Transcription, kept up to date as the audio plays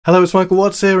Hello, it's Michael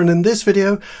Watts here, and in this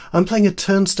video I'm playing a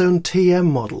Turnstone TM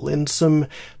model in some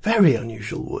very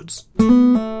unusual woods.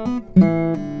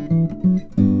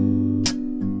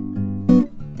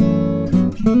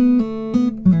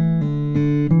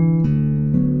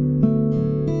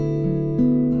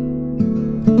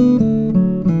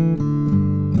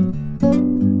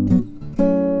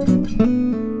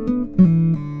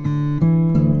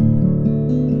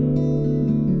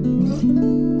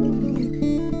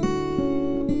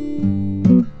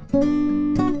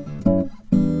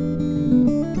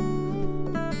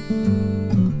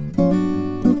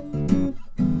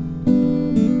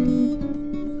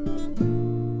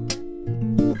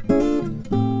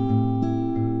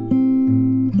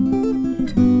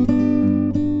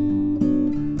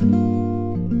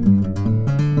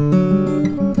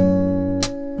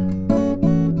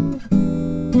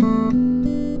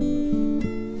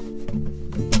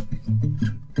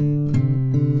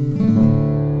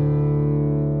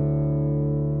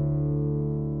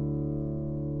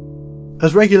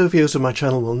 As regular viewers of my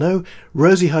channel will know,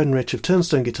 Rosie Heydenrych of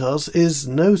Turnstone Guitars is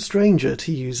no stranger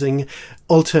to using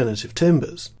alternative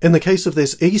timbers. In the case of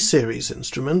this E-series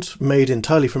instrument, made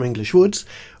entirely from English woods,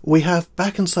 we have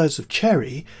back and sides of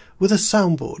cherry with a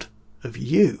soundboard of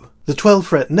yew. The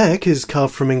 12-fret neck is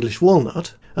carved from English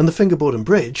walnut, and the fingerboard and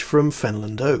bridge from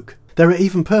Fenland oak. There are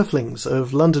even purflings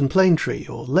of London plane tree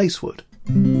or lacewood.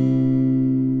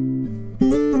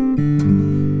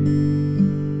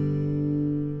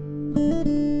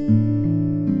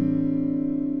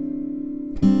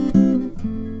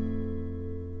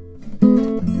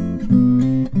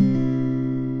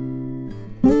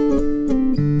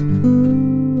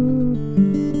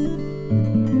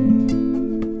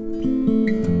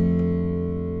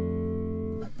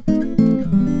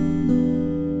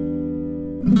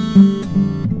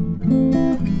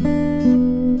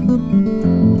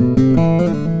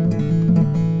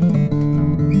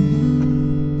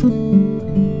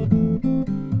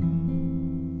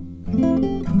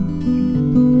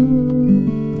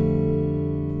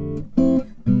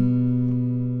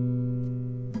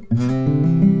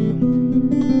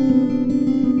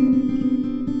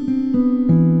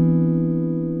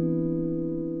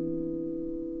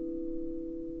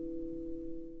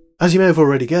 As you may have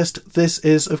already guessed, this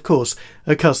is, of course,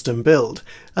 a custom build,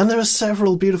 and there are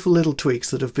several beautiful little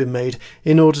tweaks that have been made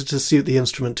in order to suit the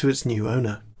instrument to its new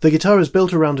owner. The guitar is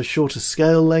built around a shorter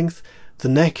scale length, the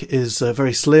neck is a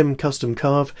very slim custom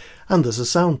carve, and there's a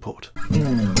sound port.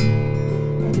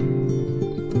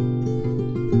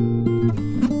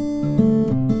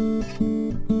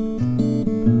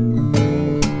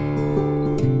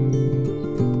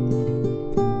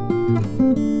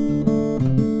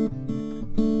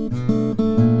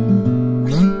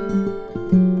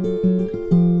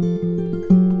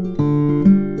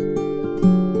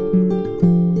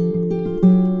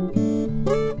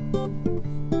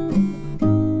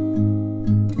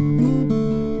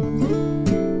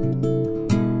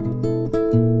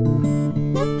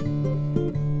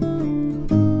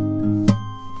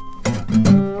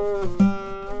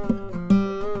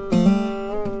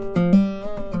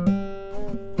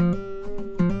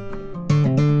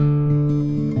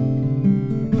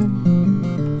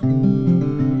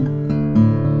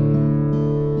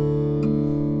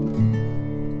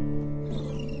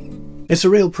 It's a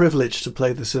real privilege to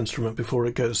play this instrument before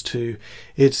it goes to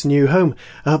its new home,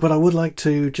 but I would like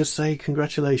to just say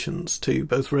congratulations to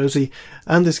both Rosie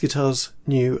and this guitar's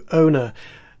new owner.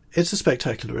 It's a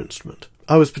spectacular instrument.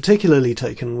 I was particularly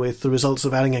taken with the results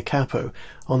of adding a capo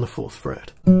on the 4th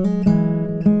fret.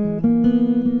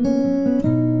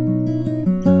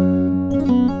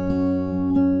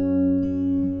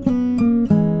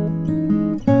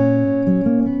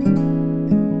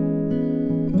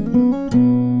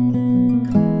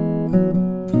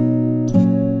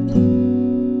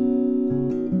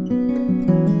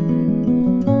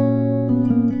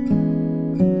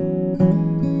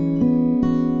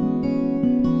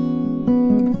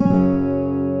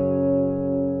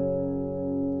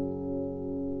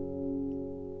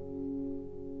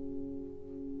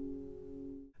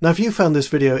 Now, if you found this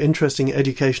video interesting,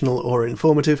 educational or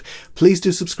informative, please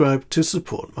do subscribe to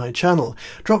support my channel.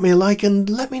 Drop me a like and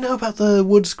let me know about the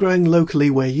woods growing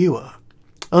locally where you are.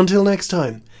 Until next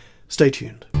time, stay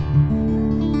tuned.